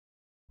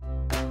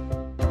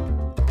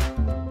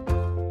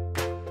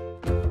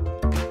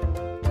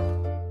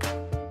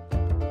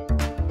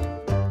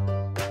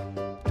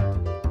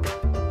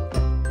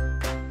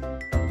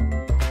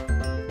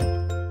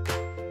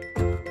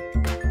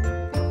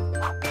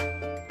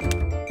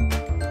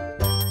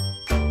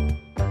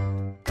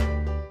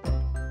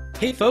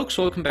Hey folks,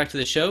 welcome back to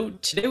the show.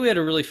 Today we had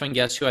a really fun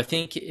guest who I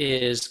think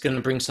is going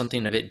to bring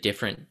something a bit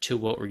different to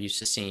what we're used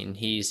to seeing.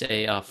 He's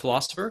a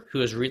philosopher who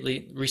has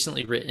really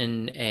recently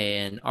written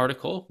an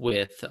article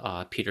with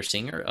Peter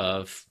Singer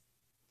of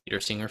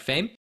Peter Singer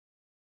fame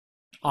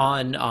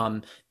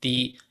on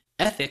the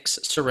ethics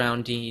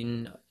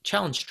surrounding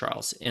challenge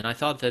trials. And I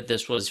thought that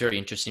this was very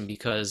interesting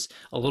because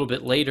a little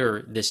bit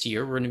later this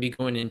year, we're going to be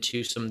going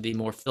into some of the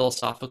more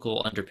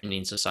philosophical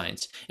underpinnings of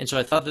science. And so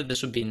I thought that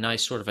this would be a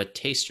nice sort of a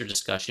taster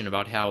discussion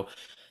about how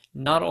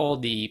not all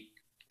the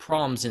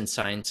problems in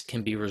science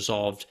can be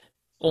resolved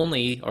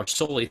only or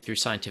solely through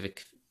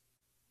scientific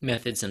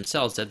methods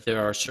themselves, that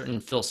there are certain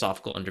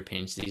philosophical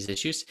underpinnings to these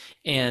issues.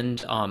 And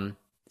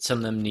some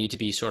of them need to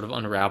be sort of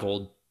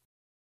unraveled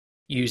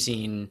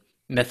using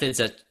methods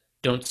that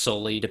don't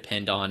solely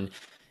depend on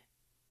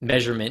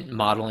measurement,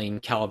 modeling,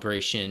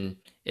 calibration,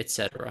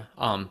 etc.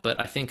 But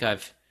I think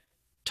I've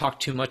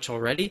talked too much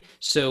already,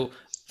 so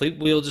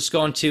we'll just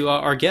go on to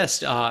our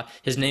guest.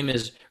 His name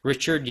is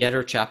Richard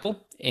Yetter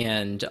Chappell,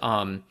 and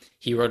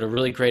he wrote a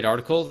really great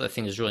article that I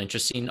think is really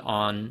interesting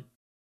on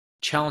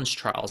challenge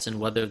trials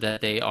and whether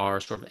that they are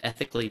sort of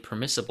ethically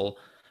permissible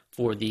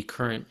for the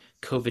current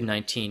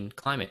COVID-19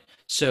 climate.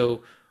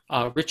 So,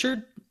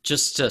 Richard,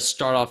 just to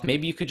start off,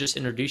 maybe you could just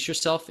introduce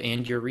yourself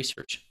and your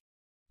research.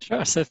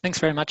 Sure. So thanks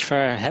very much for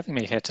having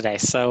me here today.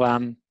 So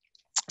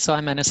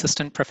I'm an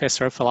assistant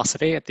professor of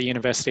philosophy at the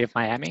University of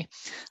Miami.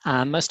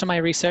 Most of my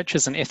research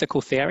is in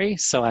ethical theory,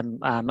 so I'm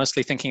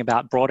mostly thinking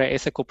about broader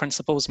ethical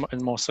principles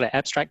in more sort of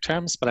abstract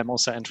terms, but I'm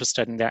also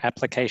interested in their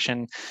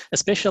application,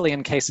 especially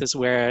in cases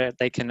where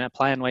they can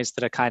apply in ways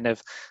that are kind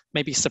of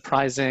maybe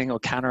surprising or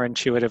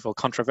counterintuitive or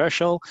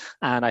controversial.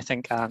 And I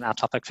think our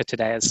topic for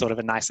today is sort of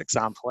a nice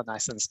example, a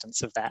nice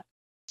instance of that.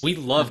 We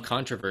love Um,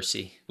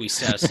 controversy. We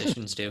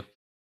statisticians do.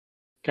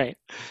 Great.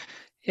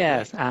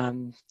 Yeah,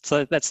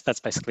 so that's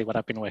basically what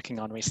I've been working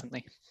on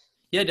recently.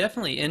 Yeah,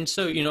 definitely. And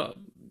so,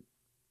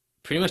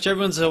 pretty much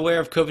everyone's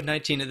aware of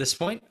COVID-19 at this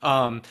point.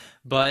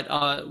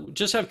 But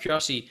just out of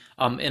curiosity,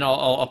 and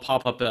I'll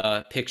pop up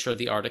a picture of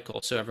the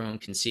article so everyone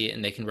can see it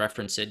and they can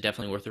reference it.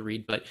 Definitely worth a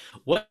read. But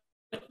what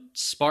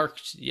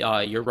sparked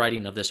your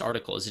writing of this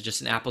article? Is it just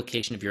an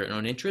application of your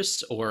own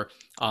interests, or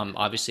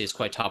obviously it's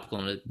quite topical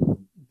and a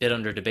bit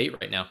under debate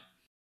right now?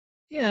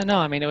 Yeah, no,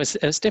 I mean it was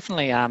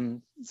definitely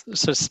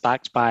sort of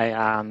sparked by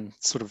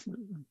sort of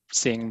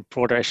seeing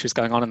broader issues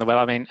going on in the web.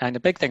 I mean, and a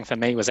big thing for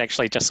me was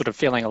actually just sort of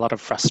feeling a lot of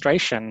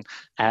frustration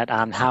at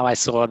how I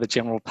saw the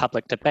general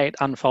public debate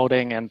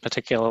unfolding, and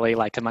particularly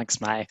like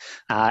amongst my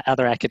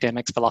other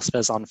academics,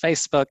 philosophers on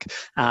Facebook.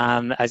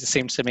 It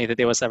seemed to me that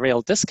there was a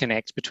real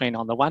disconnect between,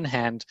 on the one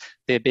hand,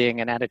 there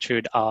being an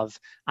attitude of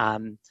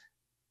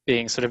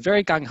being sort of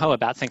very gung-ho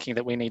about thinking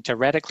that we need to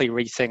radically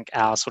rethink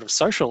our sort of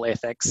social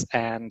ethics,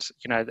 and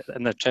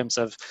in the terms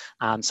of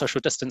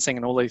social distancing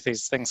and all of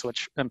these things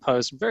which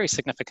impose very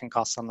significant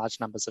costs on large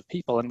numbers of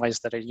people in ways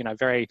that are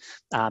very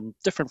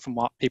different from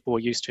what people were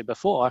used to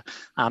before.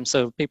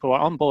 So people are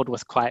on board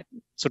with quite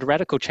sort of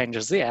radical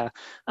changes there,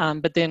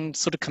 but then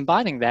sort of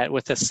combining that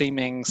with a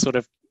seeming sort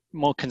of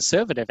more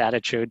conservative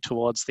attitude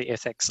towards the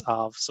ethics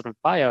of sort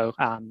of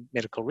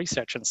medical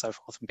research and so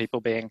forth, and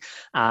people being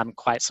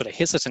quite sort of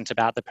hesitant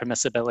about the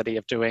permissibility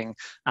of doing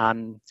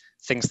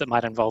things that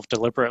might involve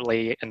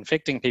deliberately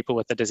infecting people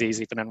with the disease,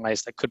 even in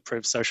ways that could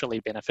prove socially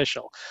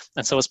beneficial.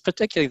 And so it was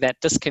particularly that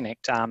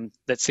disconnect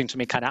that seemed to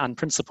me kind of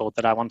unprincipled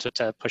that I wanted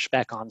to push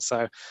back on.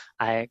 So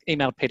I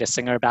emailed Peter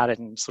Singer about it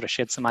and sort of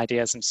shared some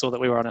ideas, and saw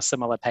that we were on a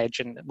similar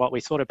page in what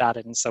we thought about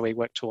it. And so we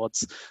worked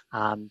towards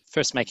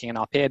first making an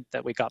op-ed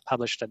that we got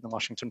published in the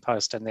Washington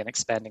Post, and then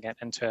expanding it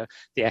into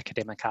the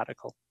academic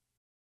article.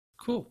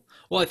 Cool.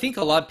 Well, I think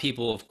a lot of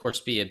people, will, of course,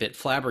 be a bit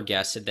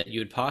flabbergasted that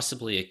you would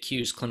possibly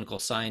accuse clinical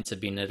science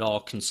of being at all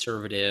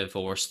conservative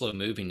or slow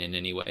moving in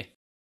any way.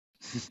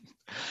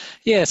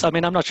 Yes, I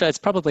mean, I'm not sure. It's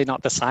probably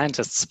not the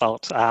scientists'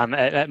 fault.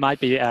 It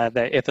might be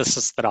the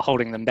ethicists that are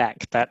holding them back,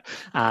 but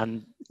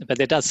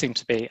there does seem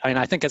to be. I mean,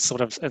 I think it's sort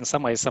of, in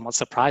some ways, somewhat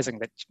surprising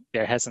that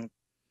there hasn't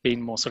been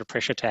more sort of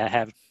pressure to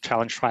have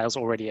challenge trials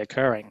already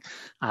occurring.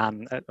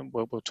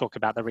 We'll talk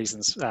about the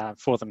reasons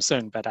for them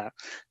soon, but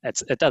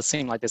it does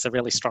seem like there's a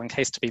really strong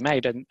case to be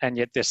made, and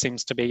yet there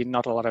seems to be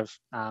not a lot of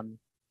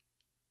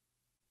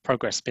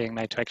progress being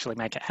made to actually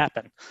make it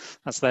happen.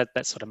 That's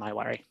sort of my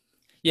worry.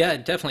 Yeah,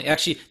 definitely.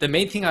 Actually, the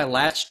main thing I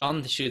latched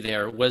on to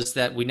there was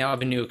that we now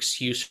have a new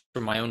excuse for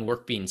my own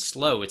work being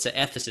slow. It's the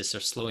ethicists are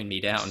slowing me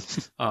down.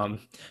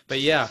 But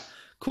yeah,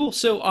 cool.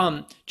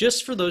 So,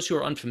 just for those who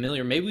are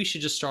unfamiliar, maybe we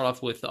should just start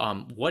off with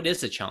what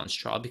is a challenge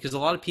trial? Because a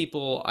lot of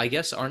people, I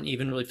guess, aren't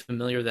even really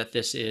familiar that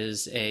this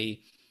is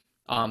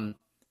um,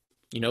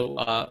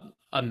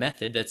 a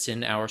method that's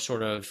in our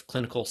sort of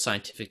clinical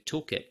scientific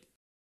toolkit.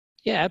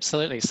 Yeah,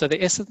 absolutely. So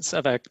the essence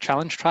of a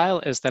challenge trial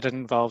is that it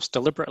involves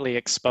deliberately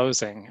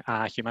exposing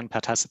human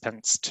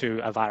participants to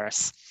a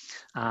virus.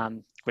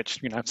 which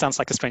sounds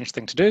like a strange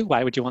thing to do.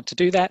 Why would you want to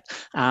do that?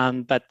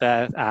 But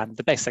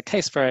the basic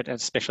case for it,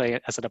 especially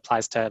as it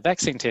applies to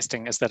vaccine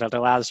testing, is that it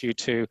allows you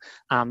to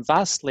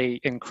vastly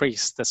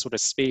increase the sort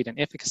of speed and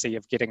efficacy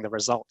of getting the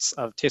results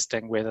of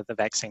testing whether the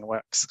vaccine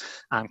works,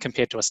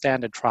 compared to a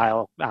standard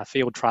trial,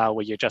 field trial,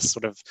 where you just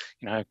sort of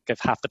give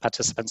half the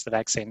participants the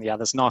vaccine, the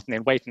others not, and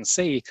then wait and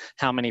see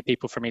how many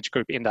people from each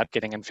group end up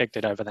getting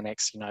infected over the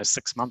next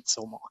 6 months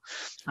or more.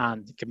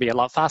 It can be a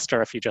lot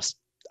faster if you just,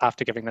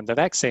 after giving them the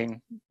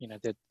vaccine,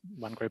 the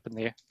one group and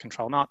the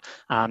control not,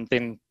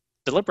 then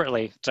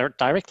deliberately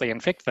directly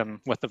infect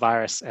them with the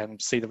virus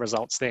and see the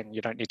results then.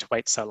 You don't need to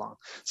wait so long.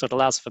 So it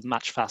allows for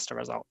much faster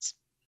results.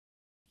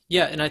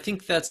 Yeah, and I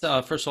think that's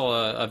first of all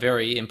a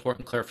very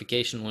important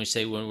clarification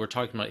when we're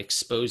talking about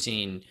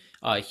exposing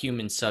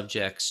human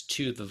subjects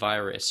to the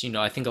virus.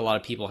 I think a lot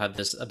of people have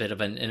a bit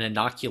of an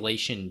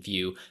inoculation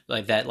view,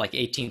 like that, like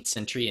 18th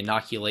century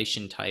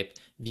inoculation type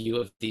view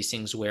of these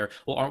things, where,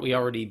 well, aren't we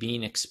already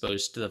being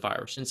exposed to the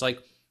virus? And it's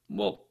like,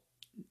 well,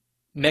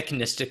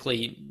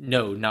 mechanistically,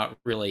 no, not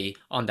really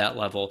on that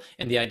level.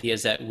 And the idea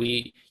is that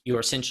you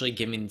are essentially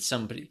giving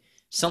somebody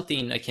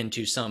something akin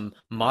to some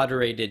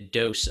moderated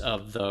dose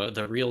of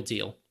the real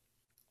deal.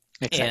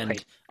 Exactly.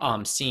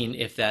 And seeing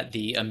if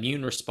the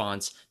immune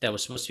response that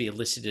was supposed to be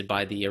elicited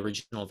by the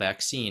original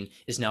vaccine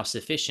is now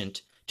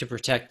sufficient to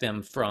protect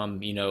them from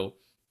the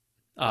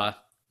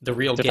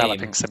real developing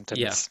game. symptoms.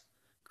 Yeah,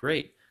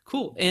 great,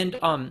 cool. And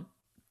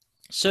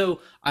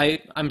so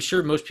I'm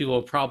sure most people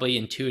have probably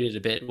intuited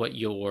a bit what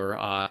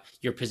your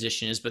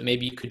position is, but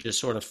maybe you could just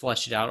sort of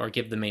flesh it out or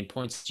give the main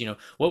points.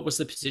 What was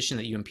the position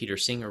that you and Peter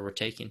Singer were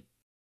taking?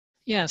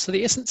 Yeah, so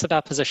the essence of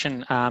our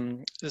position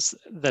is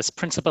this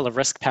principle of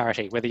risk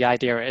parity, where the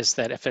idea is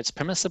that if it's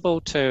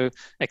permissible to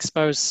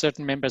expose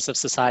certain members of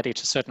society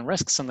to certain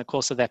risks in the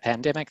course of their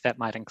pandemic, that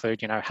might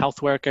include,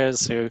 health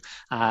workers who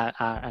are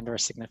under a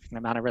significant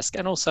amount of risk,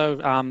 and also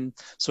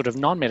sort of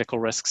non-medical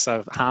risks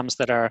of harms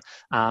that are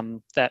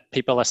that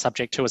people are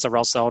subject to as a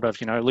result of,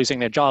 losing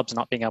their jobs,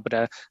 not being able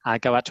to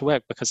go out to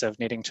work because of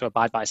needing to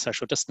abide by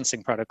social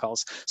distancing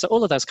protocols. So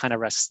all of those kind of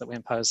risks that we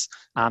impose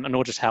in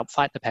order to help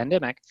fight the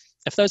pandemic,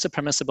 if those are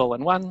permissible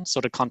in one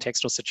sort of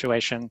context or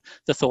situation,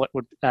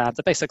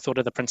 the basic thought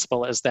of the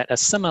principle is that a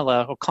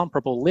similar or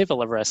comparable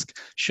level of risk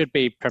should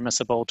be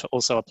permissible to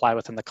also apply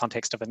within the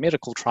context of a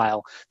medical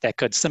trial that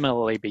could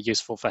similarly be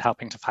useful for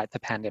helping to fight the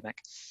pandemic.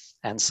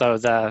 And so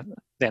the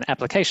then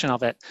application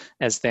of it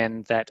is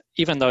then that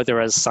even though there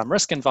is some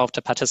risk involved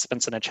to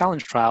participants in a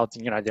challenge trial,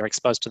 they're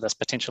exposed to this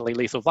potentially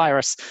lethal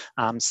virus.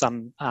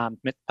 Some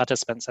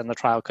participants in the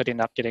trial could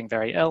end up getting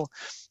very ill.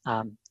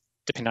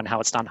 Depending on how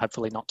it's done,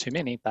 hopefully not too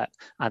many, but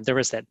there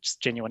is that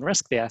genuine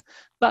risk there.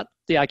 But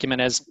the argument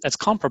is it's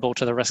comparable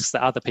to the risks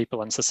that other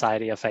people in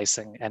society are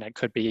facing, and it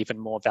could be even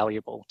more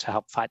valuable to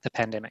help fight the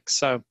pandemic.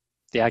 So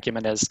the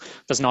argument is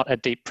there's not a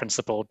deep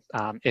principled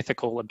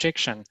ethical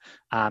objection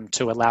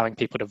to allowing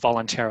people to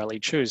voluntarily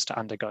choose to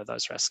undergo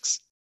those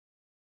risks.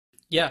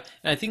 Yeah,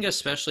 and I think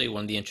especially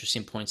one of the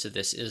interesting points of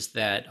this is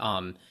that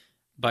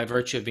by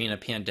virtue of being a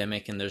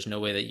pandemic, and there's no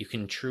way that you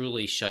can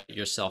truly shut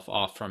yourself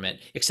off from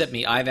it. Except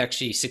me, I've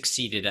actually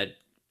succeeded at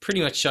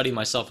pretty much shutting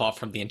myself off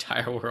from the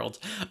entire world.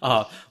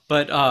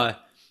 But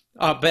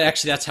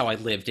actually, that's how I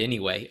lived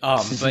anyway.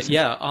 But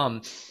yeah,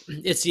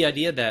 it's the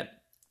idea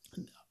that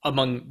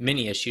among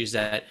many issues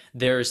that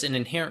there's an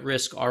inherent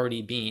risk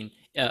already being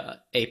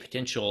a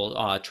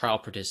potential trial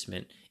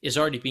participant is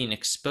already being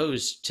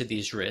exposed to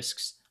these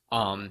risks,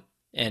 and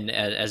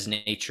as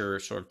nature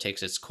sort of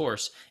takes its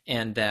course,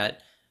 and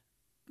that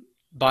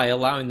by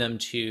allowing them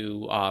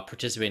to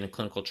participate in a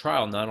clinical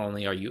trial, not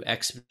only are you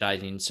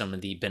expediting some of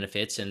the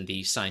benefits in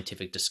the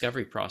scientific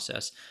discovery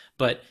process,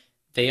 but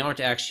they aren't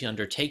actually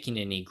undertaking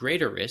any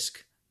greater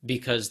risk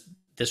because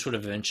this would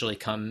have eventually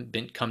come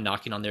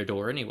knocking on their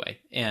door anyway.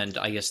 And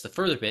I guess the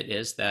further bit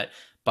is that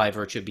by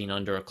virtue of being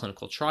under a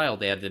clinical trial,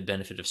 they have the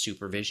benefit of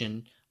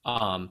supervision,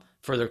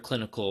 further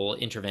clinical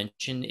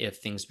intervention if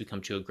things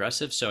become too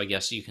aggressive. So I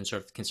guess you can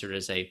sort of consider it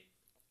as a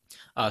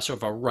sort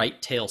of a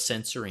right tail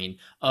censoring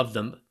of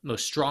the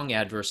most strong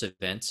adverse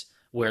events,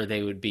 where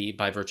they would be,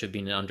 by virtue of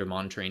being under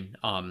monitoring,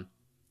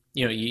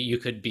 you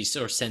could be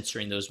sort of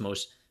censoring those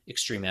most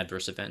extreme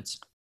adverse events.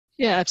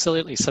 Yeah,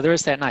 absolutely. So there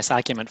is that nice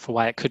argument for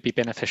why it could be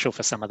beneficial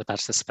for some of the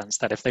participants,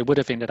 that if they would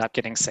have ended up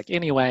getting sick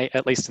anyway,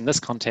 at least in this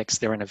context,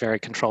 they're in a very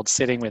controlled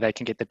setting where they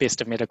can get the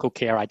best of medical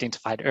care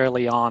identified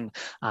early on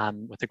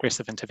with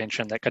aggressive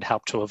intervention that could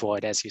help to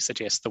avoid, as you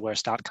suggest, the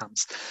worst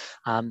outcomes.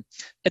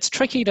 It's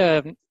tricky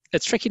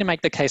to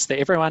make the case that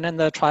everyone in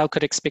the trial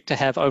could expect to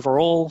have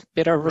overall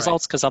better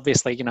results, because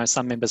obviously,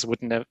 some members would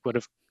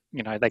have,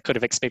 they could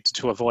have expected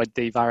to avoid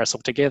the virus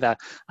altogether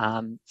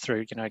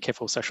through,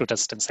 careful social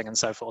distancing and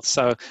so forth.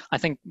 So I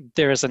think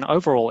there is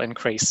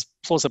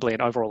plausibly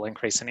an overall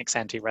increase in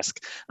ex-ante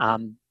risk.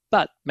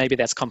 But maybe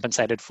that's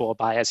compensated for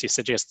by, as you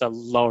suggest, the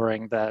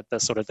lowering the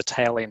sort of the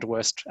tail end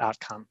worst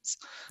outcomes.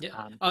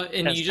 Yeah,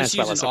 and you just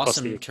used an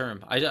awesome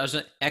term. I was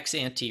an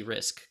ex-ante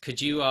risk.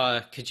 Could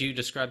you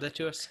describe that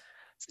to us?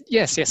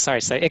 Yes, yes,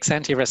 sorry. So ex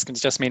ante risk is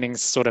just meaning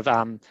sort of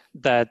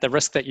the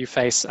risk that you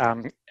face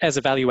as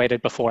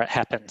evaluated before it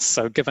happens.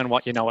 So given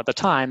what you know at the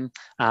time,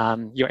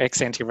 your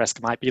ex ante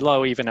risk might be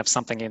low, even if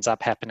something ends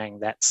up happening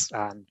that's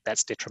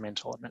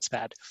detrimental and that's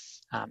bad.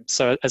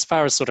 So as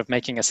far as sort of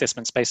making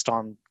assessments based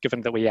on,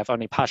 given that we have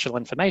only partial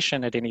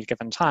information at any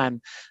given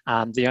time,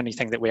 the only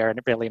thing that we're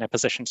really in a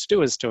position to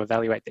do is to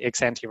evaluate the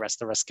ex ante risk,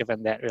 the risk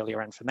given that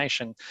earlier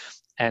information,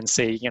 and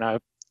see,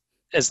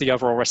 is the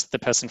overall risk that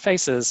the person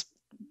faces,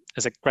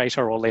 is it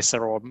greater or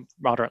lesser or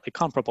moderately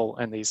comparable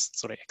in these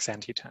sort of ex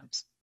ante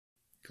terms?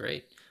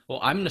 Great. Well,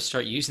 I'm going to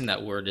start using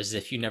that word as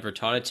if you never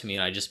taught it to me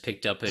and I just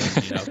picked up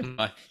in,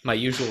 my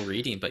usual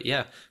reading. But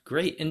yeah,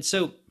 great. And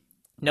so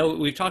now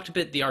we've talked a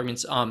bit the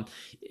arguments.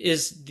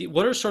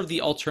 What are sort of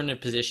the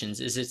alternative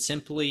positions? Is it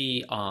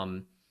simply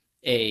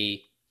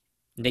a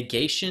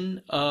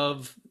negation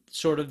of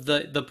sort of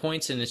the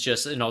points and it's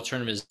just an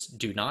alternative is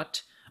do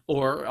not?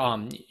 Or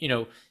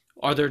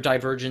are there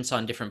divergence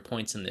on different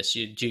points in this?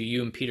 Do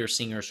you and Peter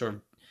Singer sort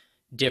of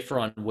differ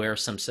on where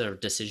some sort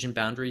of decision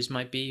boundaries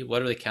might be?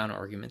 What are the counter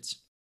arguments?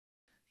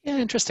 Yeah,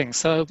 interesting.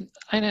 So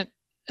I know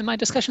in my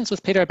discussions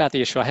with Peter about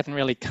the issue, I haven't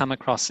really come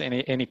across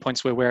any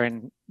points where we're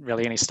in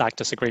really any stark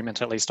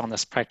disagreement, at least on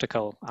this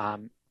practical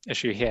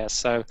issue here.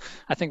 So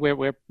I think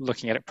we're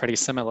looking at it pretty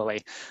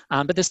similarly.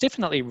 But there's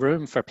definitely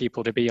room for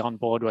people to be on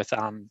board with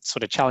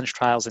sort of challenge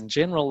trials in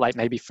general, like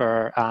maybe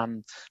for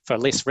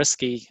less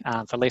risky,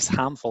 for less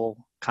harmful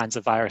kinds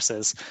of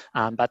viruses,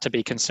 but to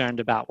be concerned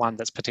about one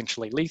that's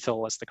potentially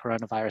lethal as the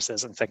coronavirus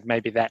is and think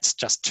maybe that's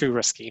just too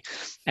risky.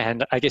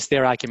 And I guess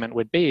their argument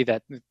would be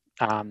that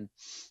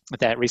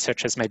that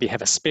researchers maybe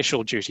have a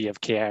special duty of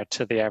care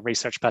to their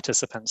research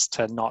participants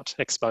to not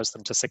expose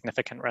them to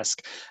significant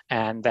risk,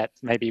 and that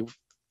maybe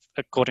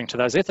according to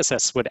those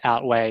ethicists, would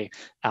outweigh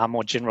our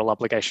more general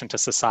obligation to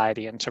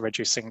society and to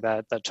reducing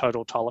the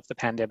total toll of the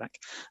pandemic.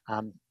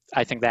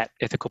 I think that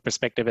ethical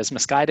perspective is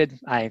misguided.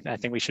 I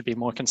think we should be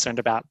more concerned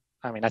about,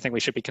 I think we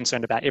should be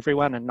concerned about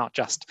everyone and not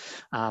just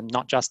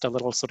a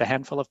little sort of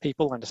handful of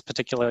people, and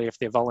particularly if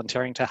they're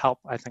volunteering to help.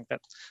 I think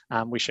that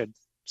we should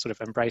sort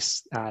of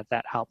embrace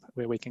that help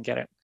where we can get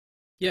it.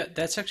 Yeah,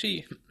 that's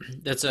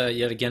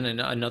yet again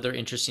another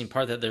interesting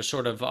part that there's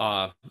sort of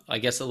I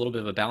guess a little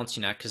bit of a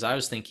balancing act because I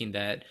was thinking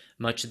that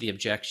much of the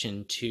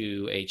objection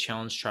to a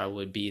challenge trial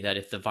would be that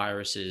if the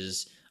virus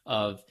is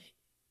of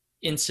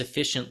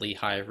insufficiently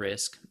high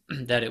risk,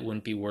 that it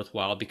wouldn't be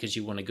worthwhile because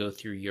you want to go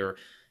through your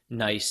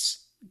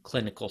nice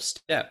clinical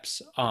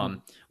steps.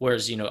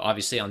 Whereas,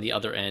 obviously on the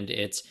other end,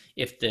 it's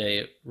if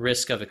the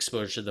risk of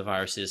exposure to the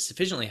virus is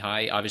sufficiently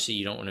high, obviously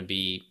you don't want to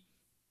be,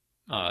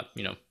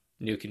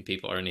 nuking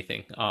people or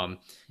anything.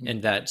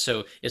 And that,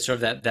 so it's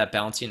sort of that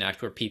balancing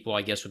act where people,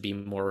 I guess, would be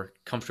more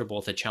comfortable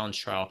with a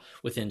challenge trial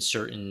within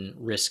certain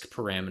risk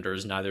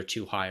parameters, neither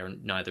too high or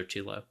neither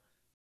too low.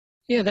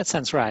 Yeah, that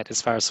sounds right.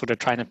 As far as sort of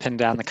trying to pin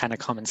down the kind of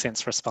common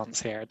sense response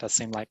here, it does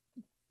seem like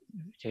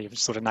you've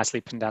sort of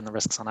nicely pinned down the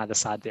risks on either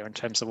side there in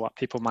terms of what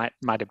people might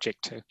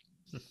object to.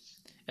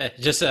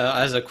 Just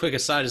as a quick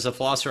aside, as a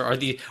philosopher, are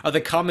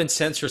the common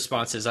sense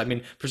responses? I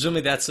mean,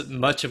 presumably that's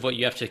much of what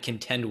you have to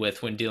contend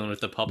with when dealing with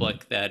the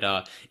public.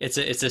 That it's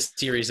a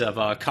series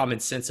of common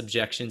sense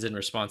objections and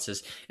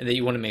responses, and that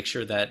you want to make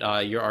sure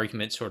that your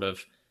argument sort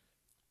of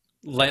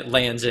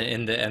lands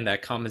in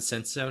that common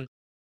sense zone.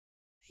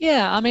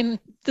 Yeah,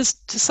 this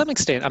to some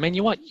extent.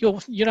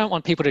 You don't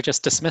want people to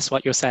just dismiss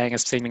what you're saying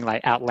as seeming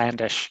like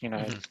outlandish,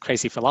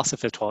 crazy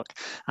philosopher talk.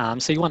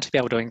 So you want to be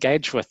able to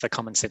engage with the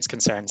common sense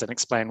concerns and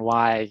explain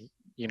why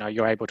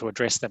you're able to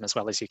address them as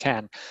well as you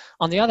can.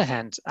 On the other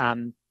hand,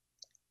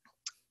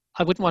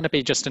 I wouldn't want to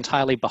be just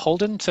entirely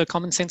beholden to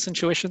common sense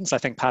intuitions. I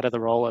think part of the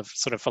role of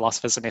sort of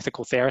philosophers and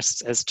ethical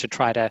theorists is to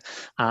try to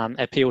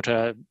appeal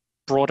to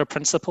broader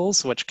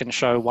principles which can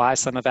show why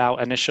some of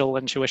our initial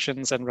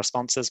intuitions and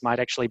responses might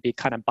actually be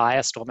kind of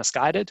biased or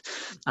misguided.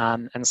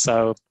 And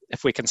so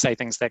if we can say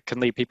things that can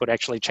lead people to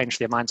actually change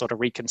their minds or to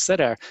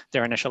reconsider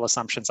their initial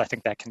assumptions, I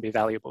think that can be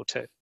valuable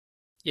too.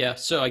 Yeah,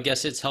 so I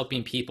guess it's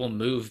helping people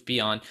move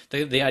beyond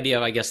the idea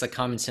of, I guess, the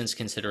common sense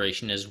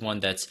consideration is one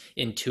that's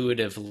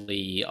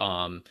intuitively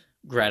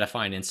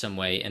gratifying in some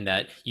way, and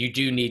that you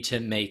do need to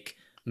make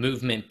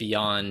movement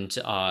beyond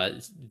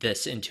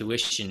this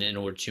intuition in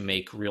order to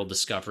make real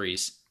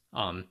discoveries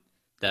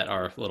that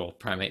our little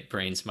primate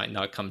brains might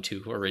not come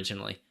to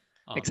originally.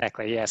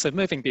 Exactly, yeah. So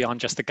moving beyond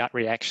just the gut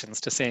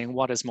reactions to seeing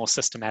what is more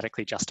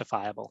systematically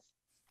justifiable.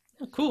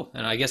 Oh, cool.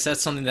 And I guess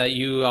that's something that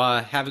you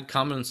have in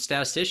common with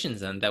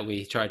statisticians, then, that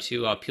we try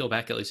to peel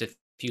back at least a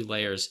few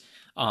layers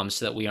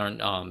so that we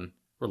aren't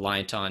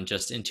reliant on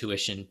just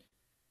intuition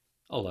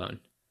alone.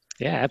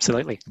 Yeah,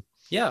 absolutely.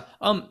 Yeah.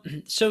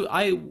 So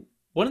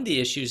one of the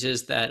issues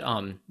is that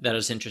that I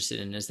was interested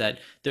in is that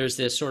there's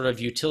this sort of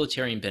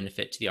utilitarian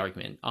benefit to the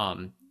argument.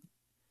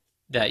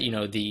 That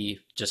the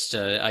just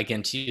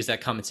again, to use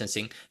that common sense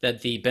thing,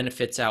 that the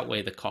benefits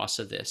outweigh the costs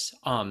of this.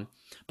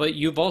 But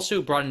you've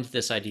also brought into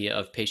this idea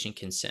of patient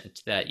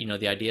consent, that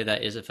the idea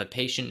that is if a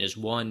patient is,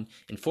 one,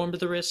 informed of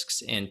the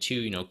risks, and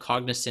two,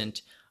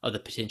 cognizant of the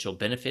potential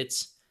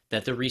benefits,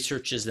 that the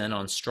research is then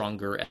on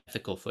stronger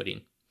ethical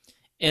footing.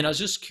 And I was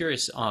just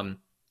curious,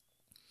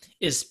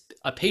 is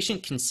a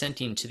patient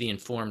consenting to the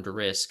informed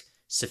risk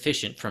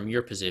sufficient from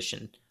your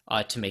position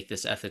to make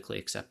this ethically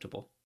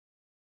acceptable?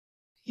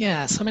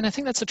 Yeah, so I mean, I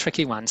think that's a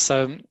tricky one.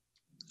 So,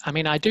 I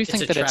mean, I do It's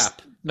think a that it's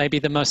trap. maybe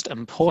the most Yeah.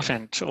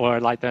 important or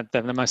like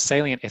the most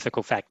salient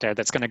ethical factor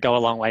that's going to go a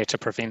long way to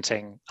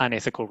preventing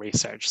unethical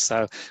research.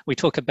 So we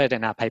talk a bit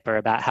in our paper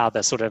about how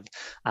the sort of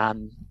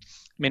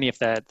many of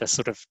the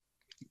sort of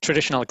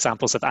traditional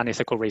examples of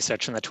unethical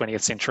research in the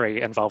 20th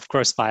century involve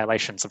gross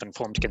violations of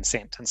informed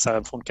consent. And so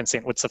informed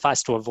consent would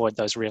suffice to avoid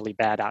those really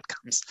bad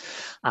outcomes.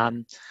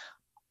 Um,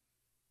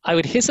 I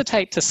would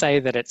hesitate to say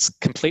that it's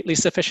completely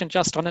sufficient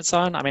just on its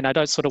own. I mean, I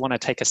don't sort of want to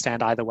take a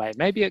stand either way.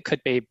 Maybe it could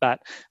be, but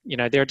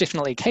there are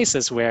definitely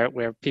cases where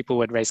people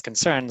would raise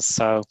concerns.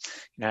 So,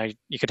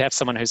 you could have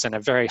someone who's in a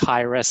very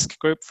high risk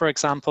group, for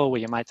example, where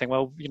you might think,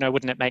 well,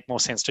 wouldn't it make more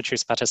sense to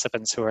choose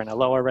participants who are in a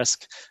lower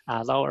risk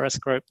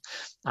group?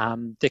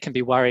 There can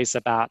be worries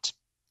about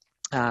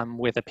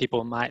whether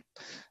people might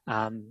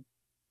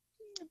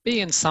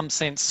be in some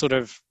sense sort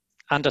of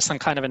under some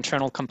kind of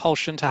internal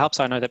compulsion to help.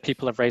 So I know that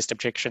people have raised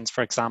objections,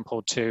 for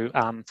example, to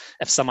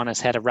if someone has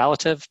had a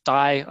relative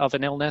die of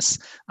an illness,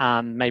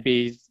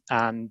 maybe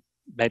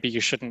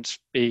you shouldn't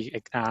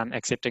be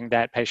accepting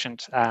that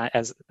patient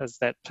as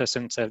that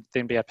person to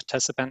then be a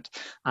participant.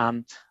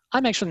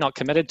 I'm actually not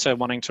committed to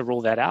wanting to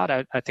rule that out.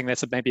 I think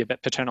that's maybe a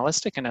bit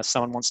paternalistic, and if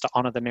someone wants to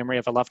honor the memory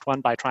of a loved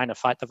one by trying to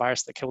fight the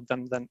virus that killed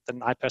them, then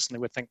I personally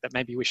would think that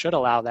maybe we should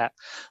allow that.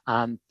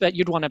 But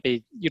you'd want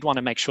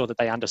to make sure that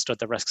they understood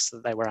the risks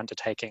that they were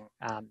undertaking,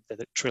 that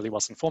it truly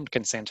was informed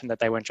consent, and that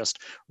they weren't just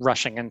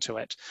rushing into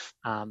it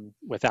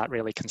without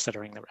really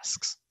considering the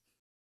risks.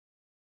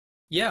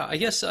 Yeah, I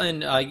guess,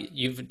 and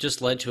you've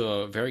just led to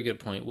a very good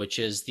point, which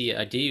is the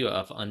idea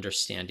of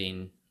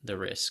understanding the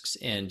risks.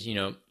 And,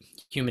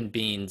 human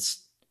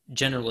beings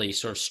generally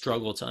sort of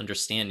struggle to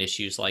understand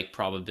issues like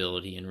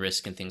probability and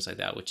risk and things like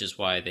that, which is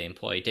why they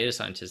employ data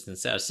scientists and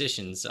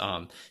statisticians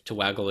to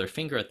waggle their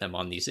finger at them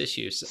on these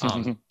issues.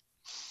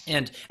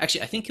 And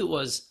actually, I think it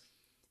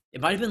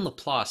might have been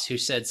Laplace who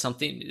said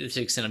something to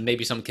the extent of,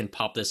 maybe someone can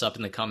pop this up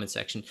in the comment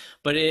section,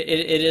 but it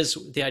is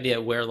the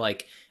idea where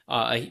like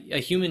a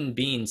human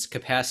being's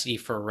capacity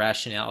for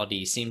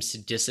rationality seems to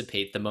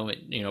dissipate the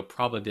moment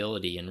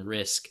probability and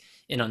risk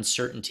and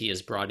uncertainty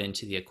is brought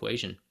into the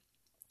equation.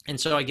 And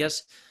so I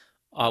guess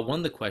one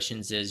of the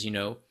questions is,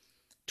 to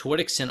what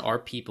extent are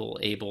people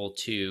able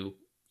to,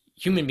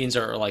 human beings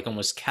are like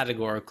almost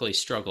categorically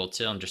struggle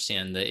to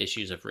understand the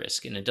issues of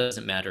risk. And it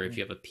doesn't matter if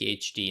you have a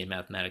PhD in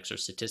mathematics or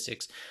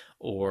statistics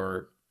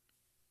or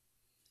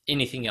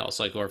anything else,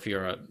 like, or if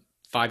you're a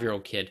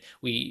 5-year-old kid,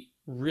 we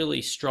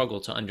really struggle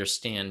to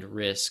understand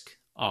risk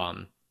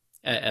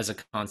as a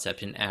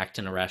concept and act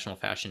in a rational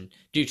fashion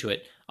due to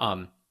it.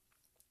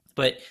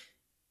 But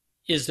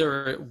is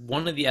there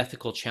one of the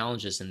ethical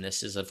challenges in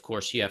this is, of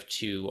course, you have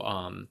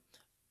to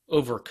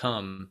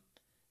overcome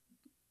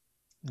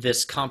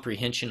this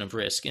comprehension of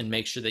risk and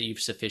make sure that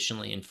you've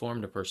sufficiently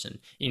informed a person.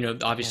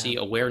 Obviously,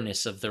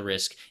 awareness of the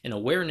risk and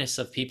awareness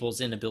of people's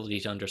inability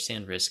to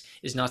understand risk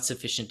is not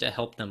sufficient to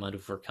help them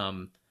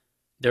overcome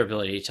their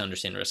ability to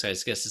understand risk. I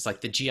guess it's like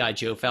the GI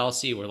Joe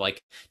fallacy, where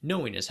like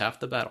knowing is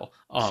half the battle.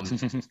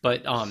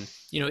 But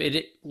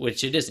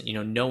which it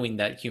isn't. Knowing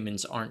that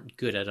humans aren't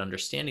good at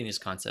understanding these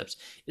concepts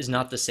is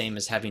not the same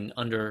as having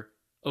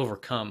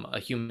overcome a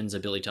human's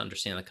ability to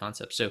understand the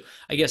concept. So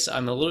I guess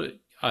I'm a little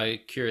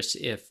curious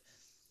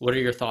what are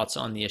your thoughts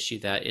on the issue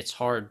that it's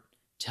hard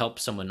to help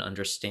someone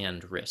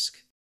understand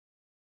risk?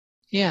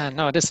 Yeah,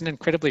 no, it is an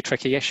incredibly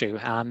tricky issue.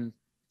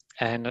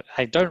 And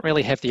I don't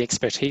really have the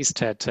expertise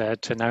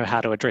to know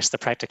how to address the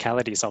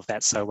practicalities of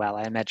that so well.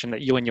 I imagine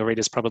that you and your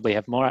readers probably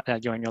have more,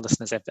 you and your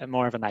listeners have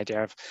more of an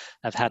idea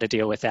of how to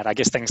deal with that. I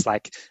guess things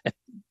like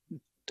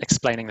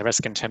explaining the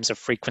risk in terms of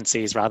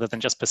frequencies rather than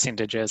just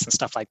percentages and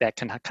stuff like that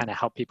can kind of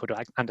help people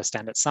to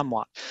understand it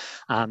somewhat.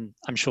 I'm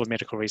sure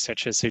medical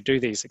researchers who do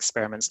these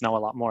experiments know a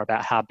lot more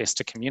about how best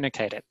to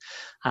communicate it.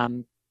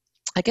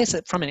 I guess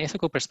from an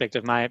ethical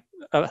perspective,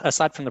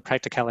 aside from the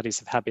practicalities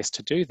of how best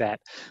to do that,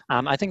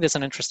 I think there's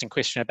an interesting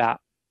question about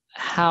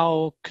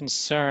how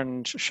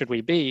concerned should we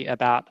be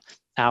about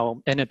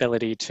our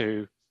inability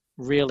to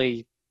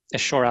really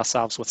assure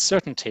ourselves with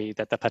certainty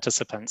that the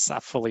participants are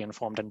fully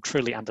informed and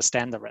truly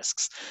understand the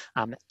risks.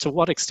 To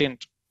what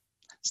extent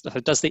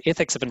does the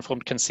ethics of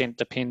informed consent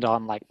depend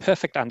on like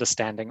perfect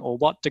understanding, or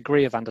what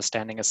degree of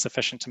understanding is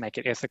sufficient to make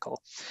it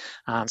ethical?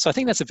 So I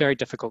think that's a very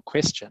difficult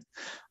question.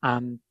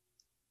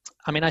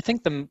 I mean, I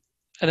think in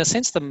a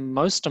sense, the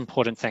most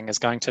important thing is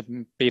going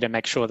to be to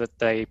make sure that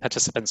the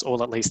participants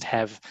all at least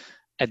have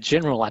a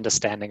general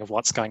understanding of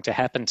what's going to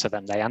happen to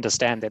them. They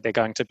understand that they're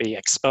going to be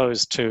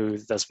exposed to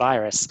this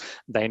virus.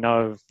 They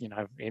know,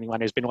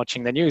 anyone who's been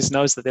watching the news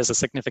knows that there's a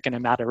significant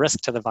amount of risk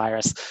to the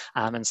virus,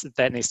 and so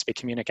that needs to be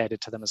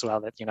communicated to them as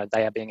well, that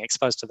they are being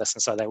exposed to this,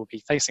 and so they will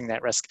be facing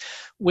that risk.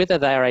 Whether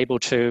they are able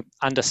to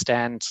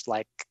understand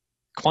like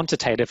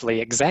quantitatively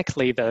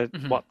exactly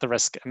what the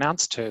risk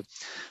amounts to,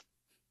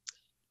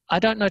 I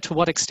don't know to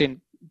what extent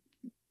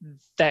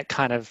that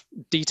kind of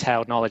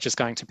detailed knowledge is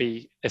going to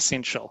be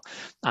essential.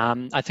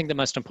 I think the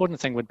most important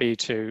thing would be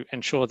to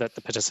ensure that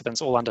the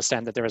participants all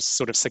understand that there is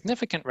sort of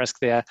significant risk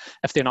there.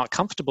 If they're not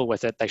comfortable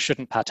with it, they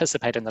shouldn't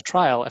participate in the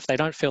trial. If they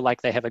don't feel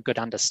like they have a good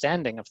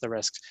understanding of the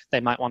risks, they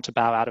might want to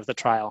bow out of the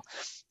trial.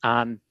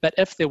 But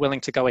if they're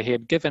willing to go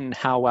ahead, given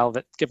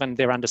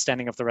their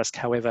understanding of the risk,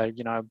 however,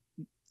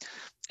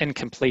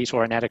 incomplete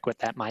or inadequate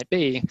that might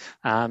be,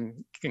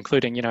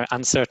 including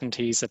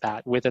uncertainties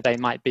about whether they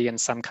might be in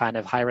some kind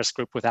of high-risk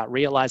group without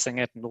realizing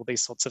it and all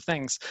these sorts of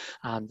things.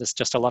 There's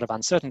just a lot of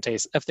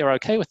uncertainties. If they're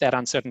okay with that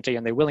uncertainty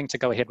and they're willing to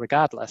go ahead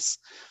regardless,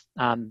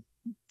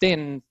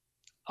 then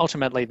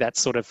ultimately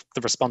that's sort of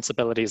the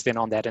responsibility is then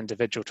on that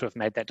individual to have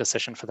made that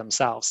decision for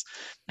themselves.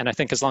 And I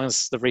think as long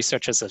as the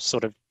researchers have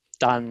sort of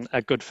done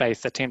a good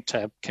faith attempt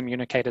to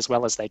communicate as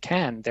well as they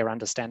can their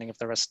understanding of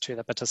the risk to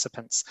the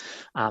participants,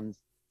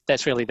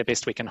 that's really the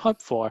best we can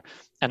hope for.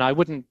 And I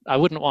wouldn't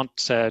want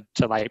to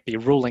like be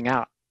ruling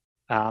out,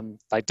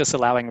 like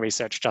disallowing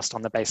research just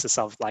on the basis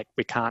of like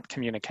we can't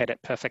communicate it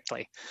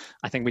perfectly.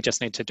 I think we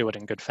just need to do it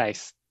in good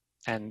faith,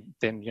 and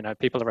then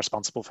people are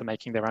responsible for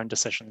making their own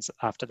decisions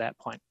after that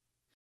point.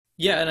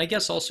 Yeah, and I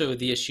guess also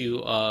the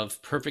issue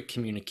of perfect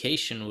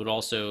communication would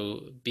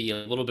also be a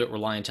little bit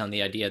reliant on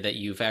the idea that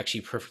you've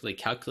actually perfectly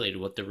calculated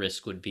what the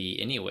risk would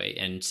be anyway.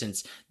 And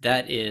since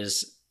that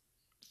is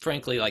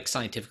frankly like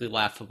scientifically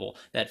laughable,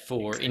 that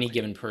for any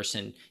given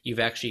person you've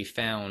actually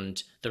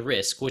found the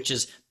risk, which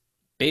is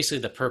basically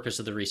the purpose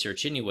of the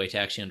research anyway, to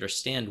actually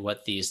understand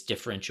what these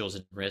differentials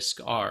in risk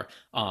are.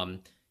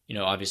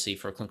 Obviously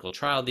for a clinical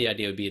trial, the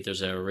idea would be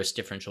there's a risk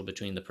differential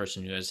between the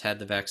person who has had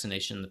the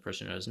vaccination and the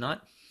person who has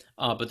not.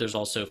 But there's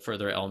also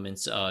further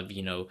elements of,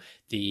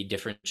 the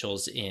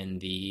differentials in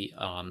the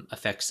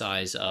effect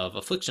size of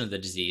affliction of the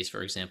disease,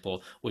 for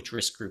example, which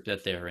risk group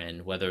that they're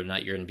in, whether or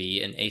not you're going to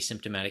be an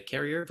asymptomatic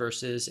carrier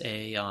versus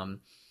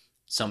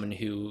someone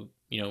who,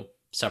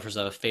 suffers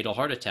a fatal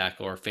heart attack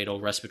or fatal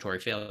respiratory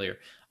failure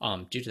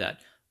due to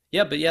that.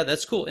 Yeah, but yeah,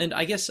 that's cool. And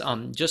I guess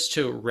just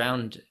to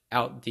round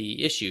out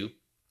the issue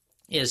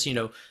is,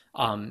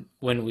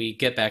 when we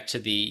get back to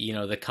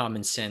the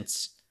common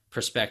sense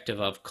perspective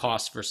of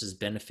cost versus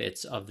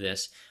benefits of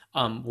this,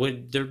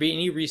 would there be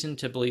any reason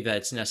to believe that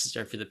it's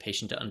necessary for the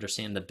patient to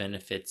understand the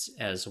benefits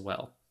as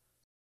well?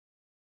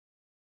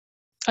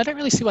 I don't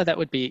really see why that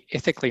would be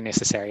ethically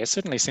necessary. It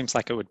certainly seems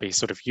like it would be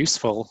sort of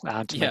useful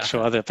to make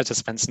sure the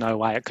participants know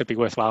why it could be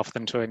worthwhile for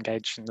them to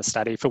engage in the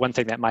study. For one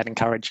thing, that might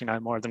encourage,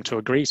 more of them to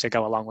agree to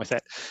go along with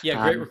it.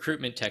 Yeah, great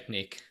recruitment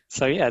technique.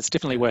 So yeah, it's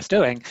definitely worth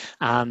doing.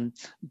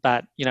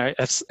 But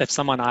if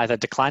someone either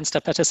declines to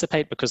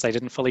participate because they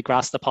didn't fully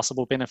grasp the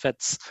possible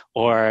benefits,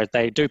 or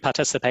they do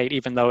participate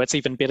even though it's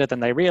even better than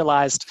they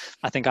realized,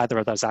 I think either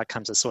of those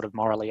outcomes is sort of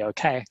morally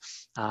okay.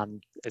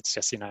 It's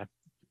just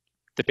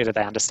the better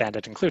they understand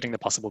it, including the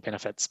possible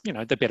benefits,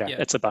 the better. Yeah.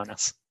 It's a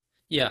bonus.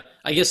 Yeah,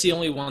 I guess the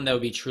only one that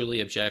would be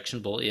truly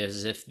objectionable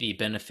is if the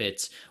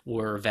benefits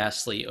were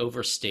vastly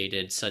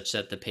overstated such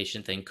that the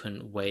patient then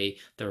couldn't weigh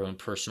their own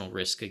personal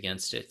risk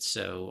against it.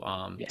 So,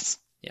 yes.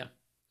 Yeah.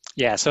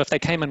 Yeah, so if they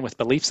came in with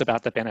beliefs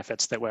about the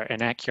benefits that were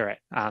inaccurate,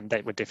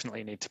 they would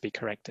definitely need to be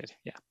corrected.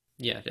 Yeah.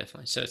 Yeah,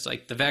 definitely. So it's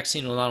like the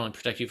vaccine will not only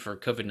protect you for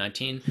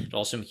COVID-19, it'll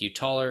also make you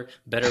taller,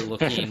 better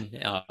looking,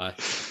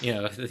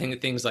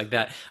 things like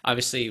that.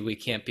 Obviously, we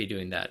can't be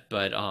doing that.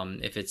 But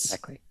if it's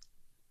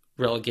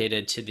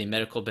relegated to the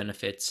medical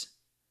benefits,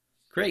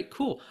 great,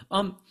 cool.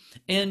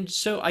 And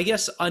so I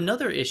guess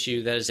another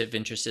issue that is of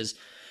interest is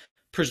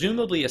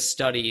presumably a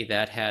study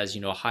that has,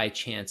 a high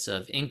chance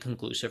of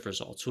inconclusive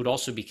results would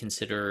also be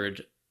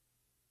considered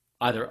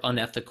either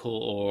unethical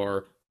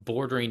or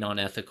bordering on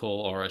ethical,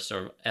 or a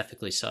sort of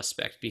ethically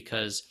suspect,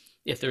 because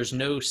if there's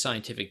no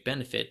scientific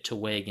benefit to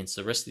weigh against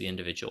the risk of the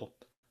individual,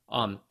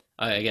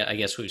 I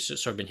guess we've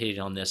sort of been hitting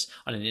on this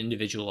on an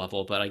individual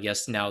level, but I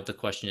guess now the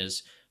question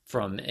is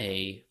from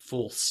a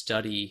full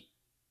study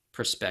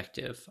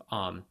perspective,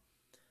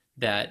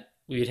 that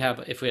we'd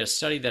have, if we had a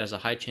study that has a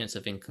high chance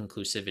of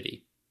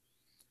inconclusivity,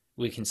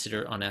 we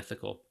consider it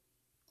unethical.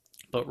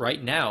 But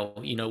right now,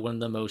 one of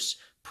the most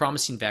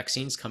promising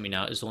vaccines coming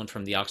out is the one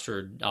from the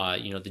Oxford,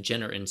 the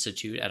Jenner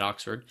Institute at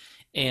Oxford.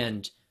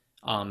 And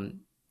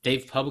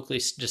they've publicly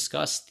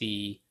discussed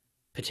the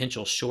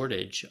potential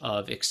shortage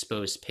of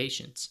exposed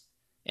patients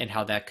and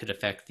how that could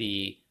affect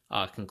the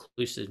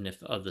conclusiveness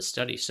of the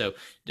study. So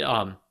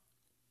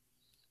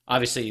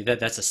obviously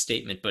that's a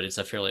statement, but it's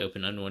a fairly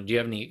open-ended one. Do you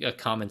have any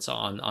comments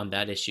on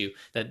that issue,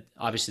 that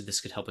obviously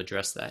this could help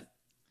address that?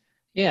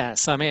 Yeah,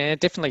 so I mean, it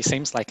definitely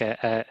seems like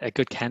a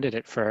good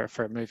candidate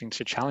for moving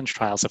to challenge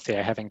trials if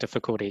they're having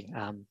difficulty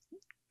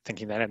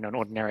thinking that in an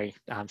ordinary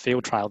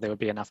field trial, there would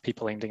be enough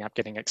people ending up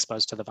getting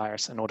exposed to the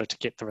virus in order to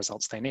get the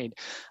results they need.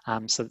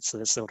 So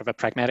there's sort of a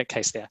pragmatic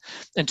case there.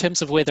 In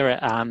terms of whether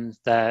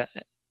the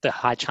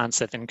high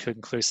chance of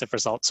inconclusive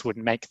results would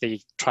make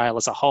the trial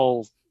as a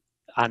whole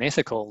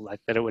unethical, like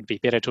that it would be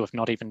better to have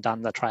not even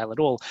done the trial at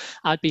all,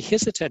 I'd be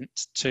hesitant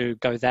to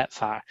go that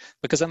far,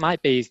 because it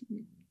might be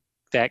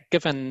that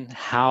given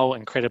how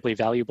incredibly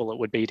valuable it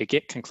would be to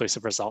get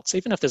conclusive results,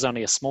 even if there's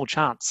only a small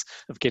chance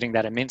of getting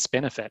that immense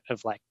benefit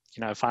of like,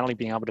 finally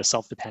being able to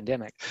solve the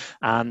pandemic,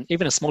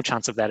 even a small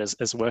chance of that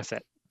is worth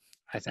it,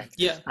 I think.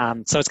 Yeah.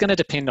 So it's going to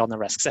depend on the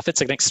risks. If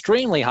it's an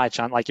extremely high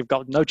chance, like you've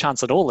got no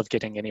chance at all of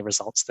getting any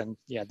results, then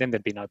then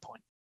there'd be no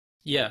point.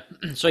 Yeah.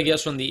 So I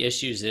guess one of the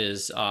issues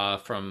is,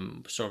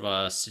 from sort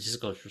of a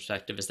statistical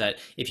perspective, is that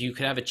if you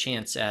could have a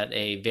chance at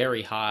a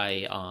very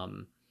high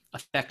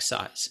effect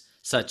size,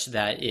 such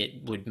that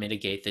it would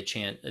mitigate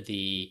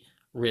the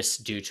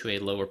risk due to a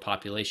lower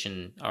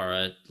population or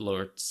a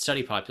lower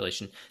study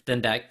population,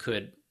 then that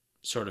could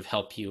sort of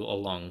help you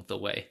along the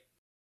way.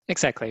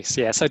 Exactly.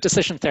 So, yeah. So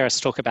decision theorists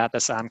talk about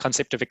this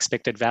concept of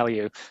expected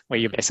value, where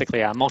you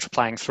basically are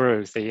multiplying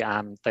through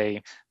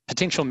the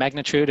potential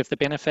magnitude of the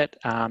benefit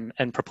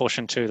in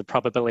proportion to the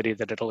probability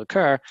that it'll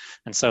occur.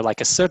 And so, like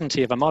a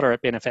certainty of a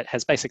moderate benefit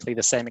has basically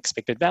the same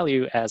expected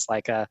value as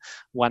like a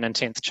 1 in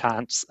 10th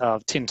chance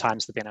of 10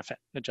 times the benefit.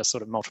 It just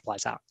sort of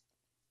multiplies out.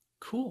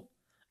 Cool.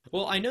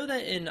 Well, I know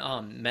that in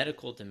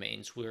medical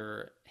domains,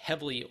 we're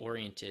heavily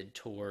oriented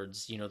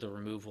towards, the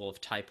removal of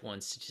type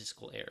 1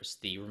 statistical errors,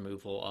 the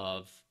removal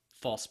of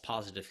false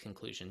positive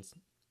conclusions.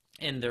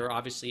 And they're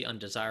obviously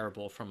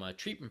undesirable from a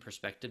treatment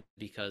perspective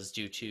because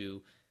due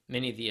to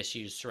many of the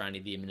issues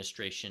surrounding the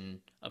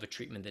administration of a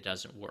treatment that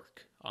doesn't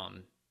work,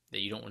 that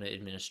you don't want to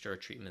administer a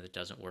treatment that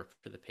doesn't work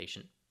for the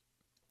patient.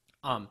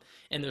 And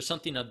there's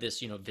something of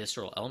this,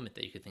 visceral element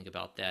that you could think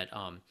about that,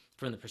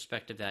 from the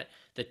perspective that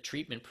the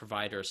treatment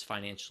provider is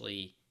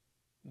financially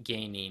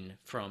gaining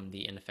from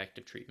the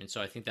ineffective treatment.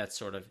 So I think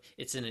that's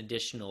it's an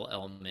additional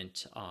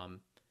element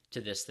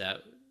to this that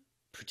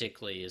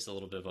particularly is a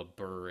little bit of a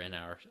burr in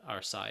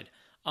our side.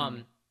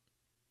 Mm.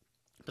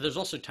 But there's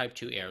also type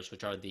 2 errors,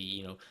 which are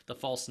the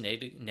false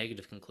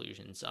negative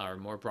conclusions, are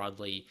more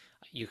broadly,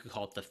 you could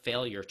call it the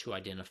failure to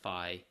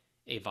identify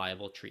a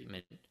viable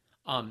treatment.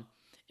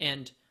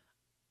 And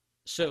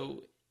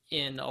so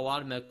in a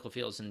lot of medical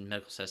fields and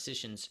medical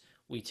statisticians,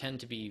 we tend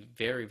to be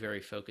very, very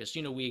focused.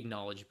 We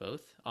acknowledge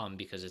both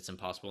because it's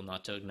impossible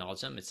not to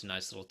acknowledge them. It's a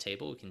nice little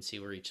table. We can see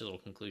where each little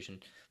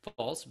conclusion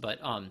falls. But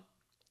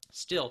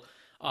still,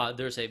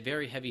 there's a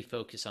very heavy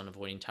focus on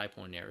avoiding type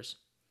 1 errors.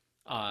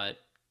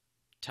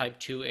 Type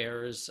 2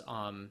 errors,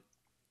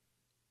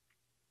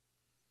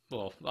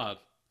 well,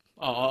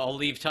 I'll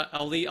leave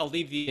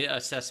the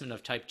assessment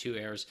of type 2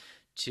 errors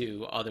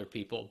to other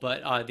people.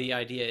 But the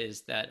idea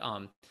is that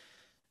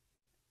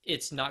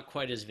it's not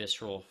quite as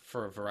visceral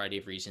for a variety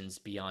of reasons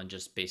beyond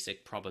just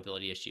basic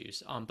probability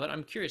issues. But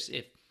I'm curious,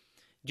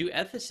 do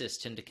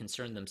ethicists tend to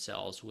concern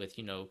themselves with,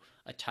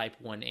 a type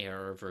 1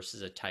 error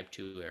versus a type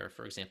 2 error,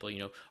 for example?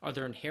 Are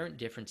there inherent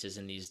differences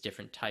in these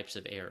different types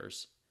of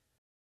errors?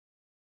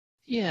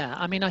 Yeah,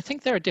 I mean, I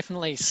think there are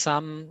definitely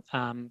some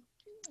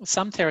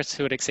theorists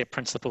who would accept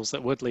principles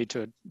that would lead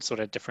to a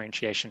sort of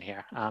differentiation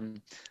here.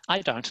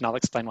 I don't, and I'll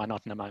explain why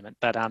not in a moment.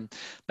 But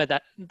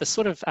that the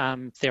sort of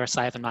theorists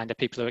I have in mind are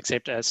people who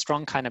accept a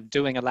strong kind of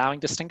doing-allowing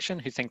distinction,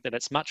 who think that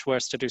it's much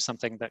worse to do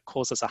something that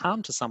causes a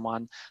harm to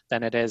someone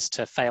than it is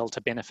to fail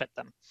to benefit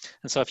them.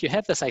 And so if you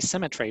have this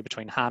asymmetry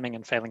between harming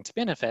and failing to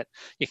benefit,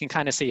 you can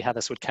kind of see how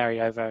this would carry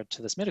over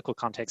to this medical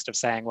context of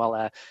saying,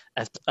 well,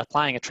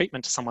 applying a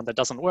treatment to someone that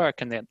doesn't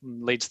work and that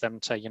leads them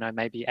to,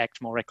 maybe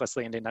act more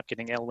recklessly and end up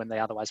getting ill when they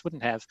otherwise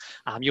wouldn't have,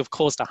 you've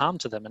caused a harm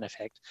to them in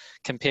effect,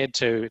 compared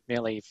to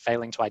merely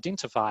failing to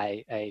identify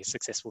a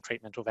successful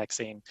treatment or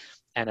vaccine,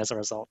 and as a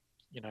result,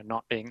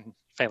 not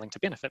failing to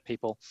benefit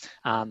people.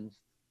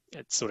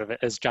 It sort of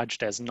is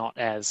judged as not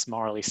as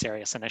morally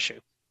serious an issue.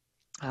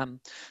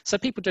 So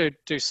people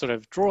do sort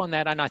of draw on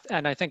that,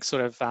 and I think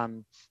sort of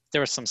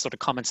there are some sort of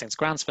common sense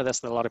grounds for this,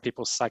 that a lot of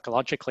people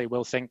psychologically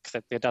will think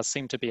that there does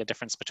seem to be a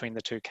difference between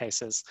the two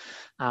cases.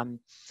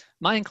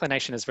 My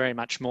inclination is very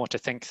much more to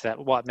think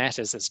that what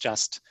matters is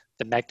just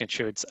the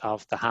magnitudes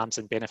of the harms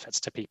and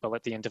benefits to people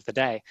at the end of the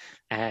day.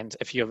 And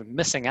if you're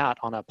missing out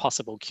on a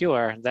possible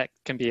cure, that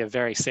can be a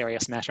very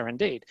serious matter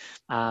indeed.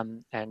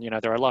 And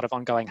there are a lot of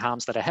ongoing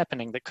harms that are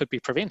happening that could be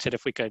prevented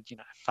if we could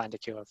find a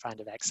cure, find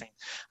a vaccine.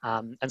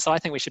 And so I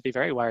think we should be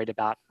very worried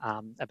about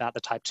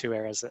the type 2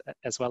 errors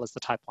as well as the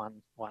type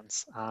 1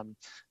 ones.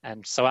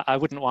 And so I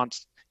wouldn't want,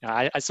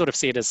 I sort of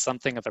see it as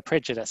something of a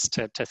prejudice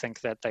to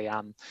think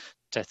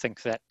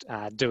that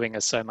doing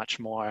is so much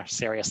more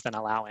serious than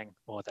allowing,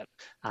 or that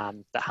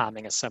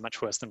harming is so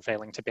much worse than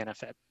failing to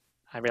benefit.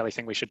 I really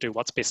think we should do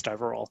what's best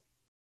overall.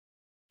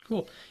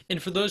 Cool.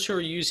 And for those who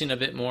are using a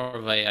bit more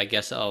of I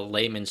guess, a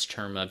layman's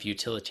term of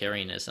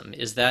utilitarianism,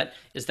 is that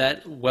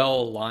well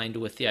aligned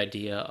with the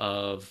idea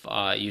of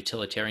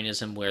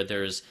utilitarianism, where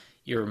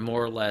you're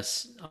more or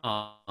less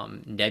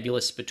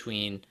nebulous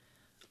between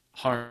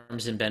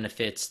harms and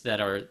benefits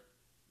that are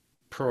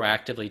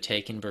proactively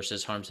taken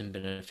versus harms and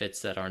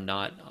benefits that are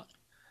not,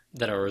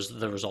 that are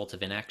the result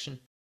of inaction?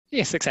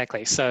 Yes,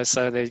 exactly. So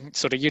the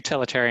sort of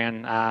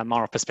utilitarian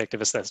moral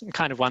perspective is the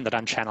kind of one that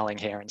I'm channeling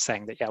here and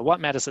saying that, yeah, what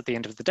matters at the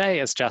end of the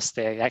day is just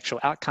the actual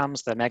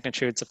outcomes, the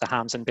magnitudes of the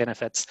harms and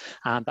benefits,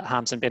 but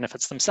harms and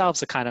benefits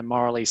themselves are kind of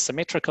morally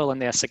symmetrical in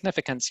their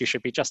significance. You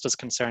should be just as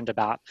concerned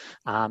about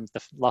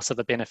the loss of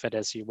a benefit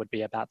as you would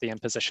be about the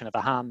imposition of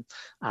a harm.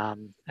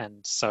 And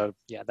so,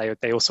 yeah,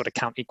 they all sort of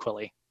count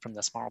equally from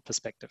this moral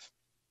perspective.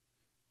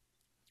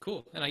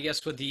 Cool. And I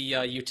guess would the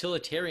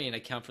utilitarian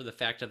account for the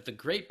fact of the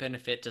great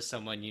benefit to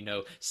someone,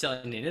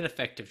 selling an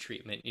ineffective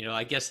treatment?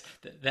 I guess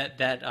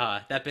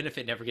that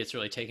benefit never gets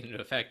really taken into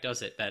effect,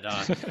 does it?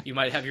 That you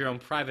might have your own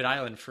private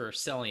island for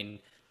selling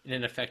an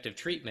ineffective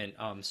treatment.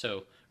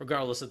 So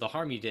regardless of the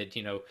harm you did,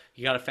 you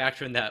got to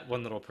factor in that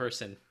one little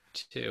person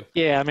too.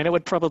 Yeah, I mean, it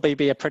would probably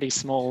be a pretty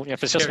small,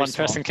 if it's just Very one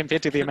person small.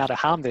 compared to the amount of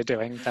harm they're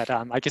doing, but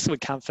I guess it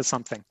would count for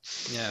something.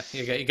 Yeah,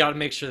 you got to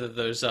make sure that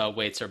those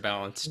weights are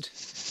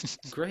balanced.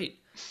 Great.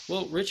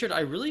 Well, Richard, I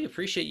really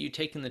appreciate you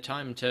taking the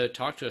time to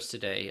talk to us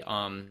today,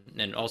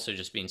 and also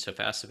just being so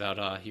fast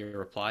about your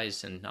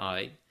replies and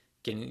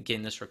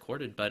getting this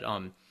recorded. But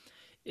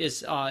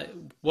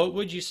what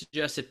would you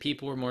suggest if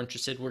people were more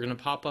interested? We're going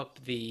to pop up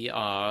the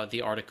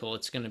article.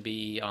 It's going to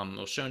be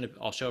I'll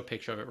show a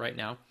picture of it right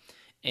now,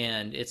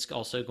 and it's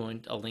also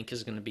a link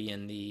is going to be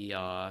in the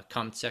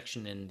comment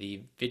section in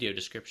the video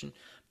description.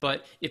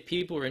 But if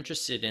people are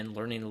interested in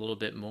learning a little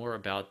bit more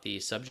about the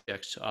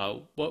subjects,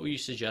 what would you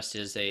suggest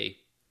is a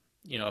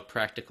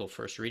practical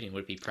first reading?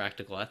 Would it be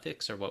practical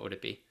ethics, or what would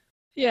it be?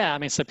 Yeah, I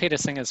mean, so Peter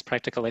Singer's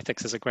Practical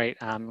Ethics is a great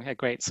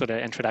sort of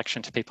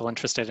introduction to people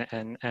interested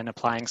in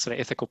applying sort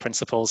of ethical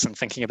principles and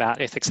thinking about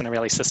ethics in a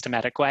really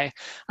systematic way.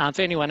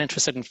 For anyone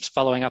interested in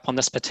following up on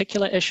this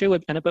particular issue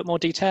in a bit more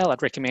detail,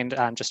 I'd recommend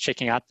just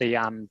checking out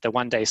the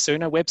One Day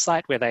Sooner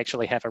website, where they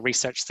actually have a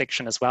research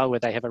section as well,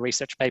 where they have a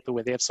research paper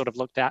where they've sort of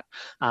looked at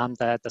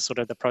the sort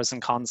of the pros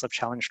and cons of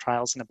challenge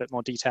trials in a bit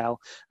more detail.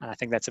 And I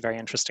think that's a very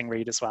interesting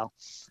read as well.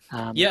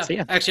 Yeah,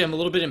 actually, I'm a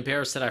little bit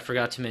embarrassed that I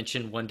forgot to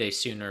mention One Day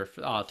Sooner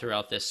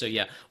throughout this. So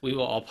yeah, we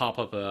will all pop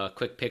up a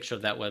quick picture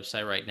of that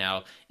website right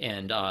now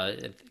and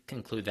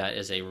conclude that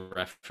as a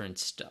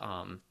referenced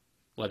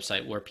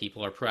website where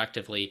people are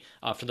proactively,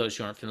 for those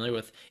who aren't familiar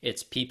with,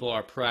 people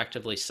are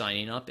proactively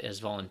signing up as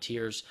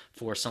volunteers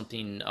for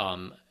something,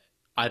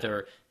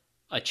 either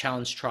a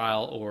challenge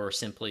trial or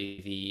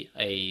simply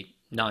a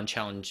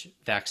non-challenge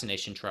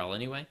vaccination trial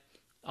anyway.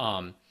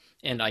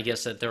 And I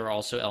guess that there are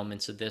also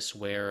elements of this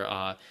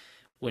where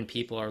when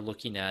people are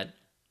looking at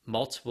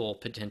multiple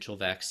potential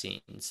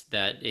vaccines,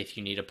 that if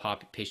you need a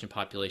patient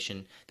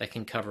population that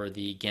can cover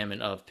the gamut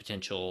of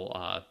potential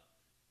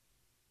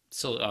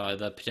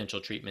the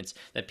potential treatments,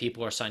 that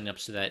people are signing up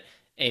so that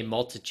a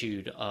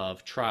multitude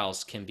of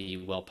trials can be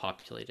well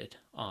populated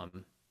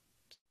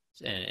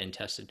and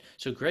tested.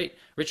 So great.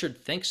 Richard,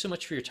 thanks so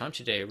much for your time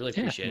today. I really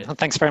appreciate it. Well,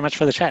 thanks very much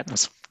for the chat. It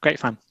was great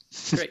fun.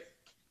 Great.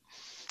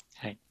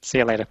 Hey, see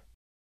you later.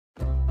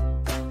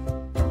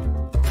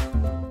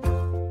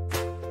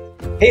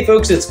 Hey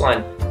folks, it's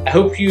Glenn. I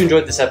hope you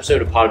enjoyed this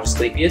episode of Pod of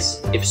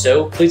Asclepius. If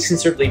so, please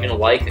consider leaving a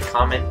like, a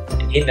comment,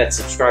 and hitting that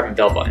subscribe and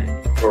bell button.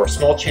 We're a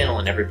small channel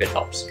and every bit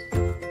helps.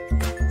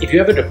 If you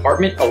have a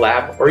department, a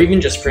lab, or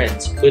even just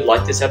friends who would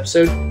like this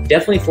episode,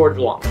 definitely forward it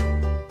along.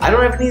 I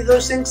don't have any of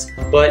those things,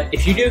 but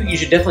if you do, you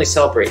should definitely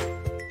celebrate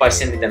by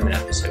sending them an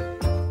episode.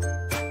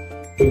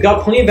 We've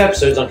got plenty of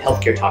episodes on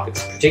healthcare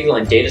topics,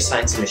 particularly on data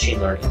science and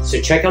machine learning, so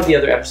check out the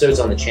other episodes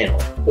on the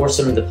channel, or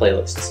some of the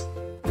playlists.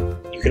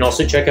 You can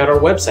also check out our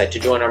website to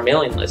join our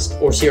mailing list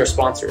or see our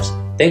sponsors.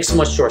 Thanks so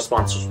much to our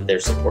sponsors for their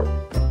support.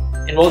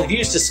 And while the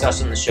views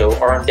discussed on the show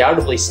are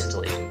undoubtedly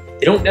scintillating,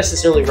 they don't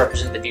necessarily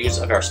represent the views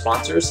of our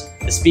sponsors,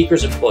 the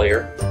speaker's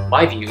employer,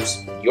 my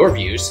views, your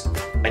views,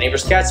 my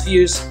neighbor's cat's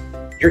views,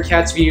 your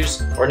cat's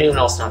views, or anyone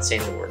else not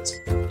saying the words.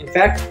 In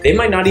fact, they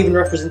might not even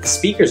represent the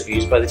speaker's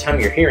views by the time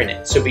you're hearing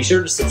it, so be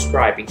sure to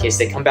subscribe in case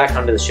they come back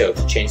onto the show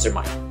to change their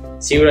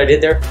mind. See what I did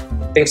there?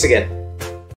 Thanks again.